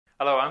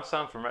Hello, I'm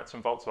Sam from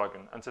Wrexham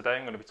Volkswagen, and today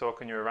I'm going to be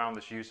talking you around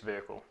this used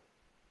vehicle.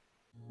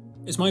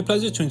 It's my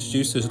pleasure to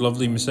introduce this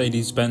lovely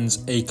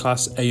Mercedes-Benz A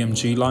Class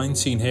AMG line,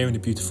 seen here in a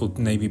beautiful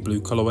navy blue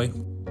colourway.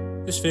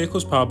 This vehicle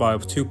is powered by a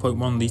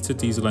 2.1 litre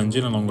diesel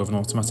engine along with an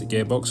automatic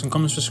gearbox and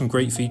comes with some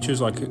great features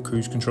like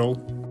cruise control.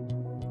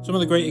 Some of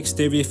the great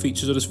exterior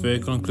features of this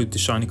vehicle include the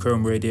shiny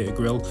chrome radiator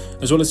grille,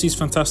 as well as these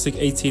fantastic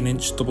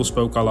 18-inch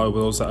double-spoke alloy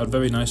wheels that add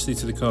very nicely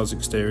to the car's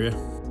exterior.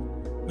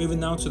 Moving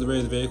now to the rear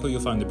of the vehicle,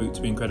 you'll find the boot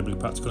to be incredibly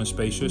practical and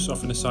spacious,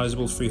 offering a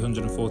sizable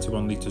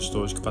 341 litre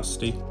storage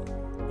capacity.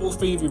 All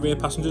three of your rear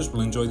passengers will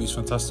enjoy these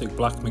fantastic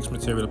black mixed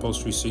material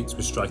upholstery seats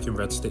with striking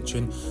red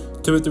stitching.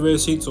 Two of the rear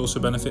seats also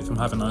benefit from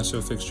having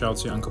ISO-fixed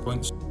child-seat anchor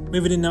points.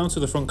 Moving in now to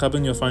the front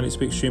cabin, you'll find it to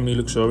be extremely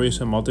luxurious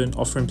and modern,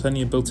 offering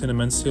plenty of built-in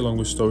amenity along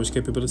with storage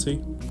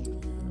capability.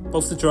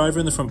 Both the driver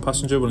and the front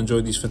passenger will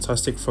enjoy these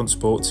fantastic front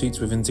sport seats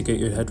with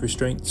integrated head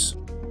restraints.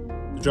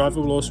 The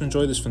driver will also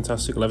enjoy this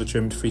fantastic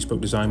leather-trimmed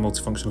 3-spoke design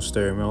multifunctional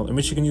steering wheel, in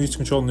which you can use to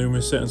control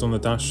numerous settings on the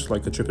dash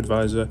like the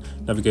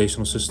TripAdvisor,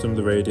 navigational system,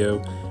 the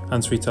radio,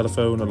 hands-free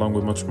telephone, along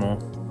with much more.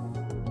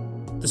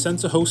 The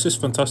centre hosts this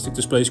fantastic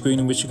display screen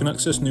in which you can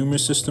access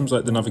numerous systems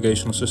like the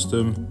navigational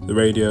system, the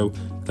radio,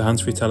 the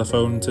hands-free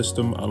telephone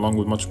system, along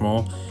with much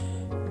more.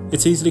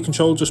 It's easily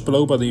controlled just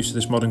below by the use of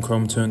this modern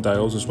chrome turn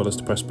dials as well as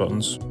the press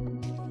buttons.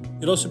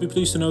 You'll also be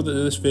pleased to know that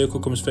this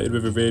vehicle comes fitted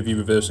with a rear view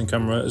reversing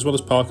camera as well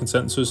as parking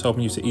sensors,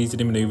 helping you to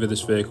easily manoeuvre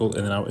this vehicle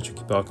in and out of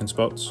tricky parking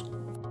spots.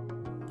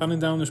 Panning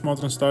down this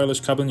modern and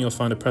stylish cabin, you'll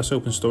find a press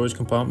open storage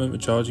compartment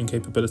with charging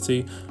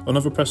capability,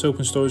 another press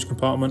open storage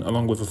compartment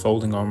along with a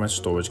folding armrest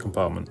storage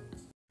compartment.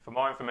 For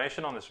more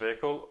information on this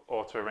vehicle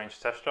or to arrange a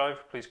test drive,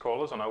 please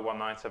call us on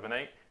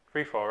 01978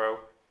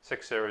 340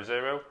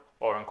 600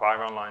 or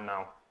inquire online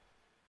now.